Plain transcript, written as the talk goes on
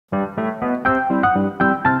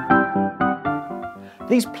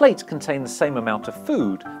These plates contain the same amount of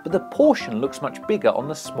food, but the portion looks much bigger on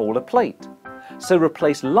the smaller plate. So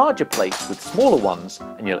replace larger plates with smaller ones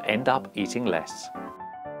and you'll end up eating less.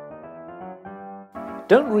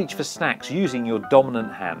 Don't reach for snacks using your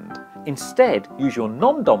dominant hand. Instead, use your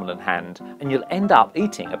non-dominant hand and you'll end up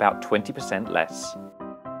eating about 20% less.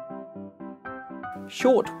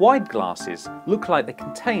 Short, wide glasses look like they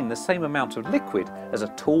contain the same amount of liquid as a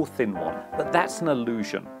tall, thin one, but that's an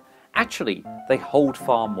illusion. Actually, they hold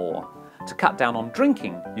far more. To cut down on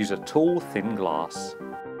drinking, use a tall, thin glass.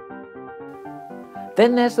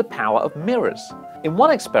 Then there's the power of mirrors. In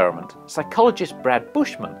one experiment, psychologist Brad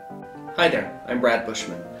Bushman Hi there, I'm Brad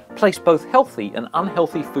Bushman. placed both healthy and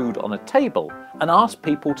unhealthy food on a table and asked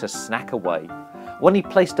people to snack away. When he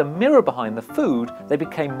placed a mirror behind the food, they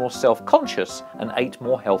became more self-conscious and ate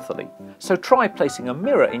more healthily. So try placing a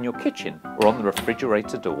mirror in your kitchen or on the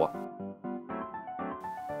refrigerator door.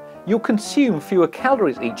 You'll consume fewer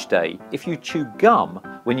calories each day if you chew gum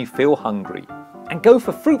when you feel hungry. And go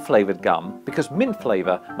for fruit-flavoured gum because mint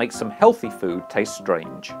flavour makes some healthy food taste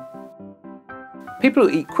strange. People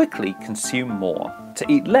who eat quickly consume more. To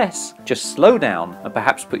eat less, just slow down and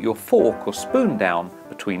perhaps put your fork or spoon down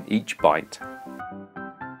between each bite.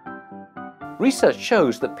 Research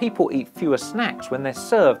shows that people eat fewer snacks when they're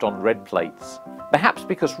served on red plates, perhaps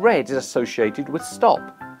because red is associated with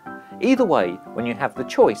stop. Either way, when you have the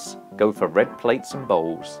choice, go for red plates and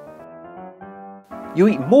bowls. You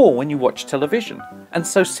eat more when you watch television, and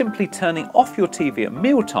so simply turning off your TV at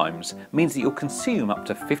meal times means that you'll consume up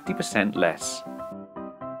to 50% less.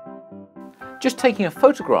 Just taking a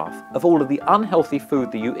photograph of all of the unhealthy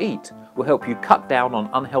food that you eat will help you cut down on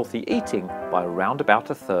unhealthy eating by around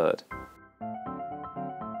about a third.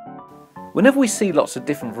 Whenever we see lots of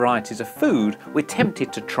different varieties of food, we're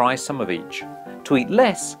tempted to try some of each. To eat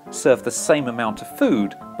less, serve the same amount of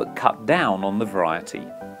food, but cut down on the variety.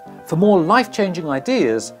 For more life-changing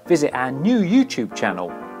ideas, visit our new YouTube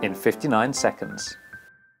channel in 59 seconds.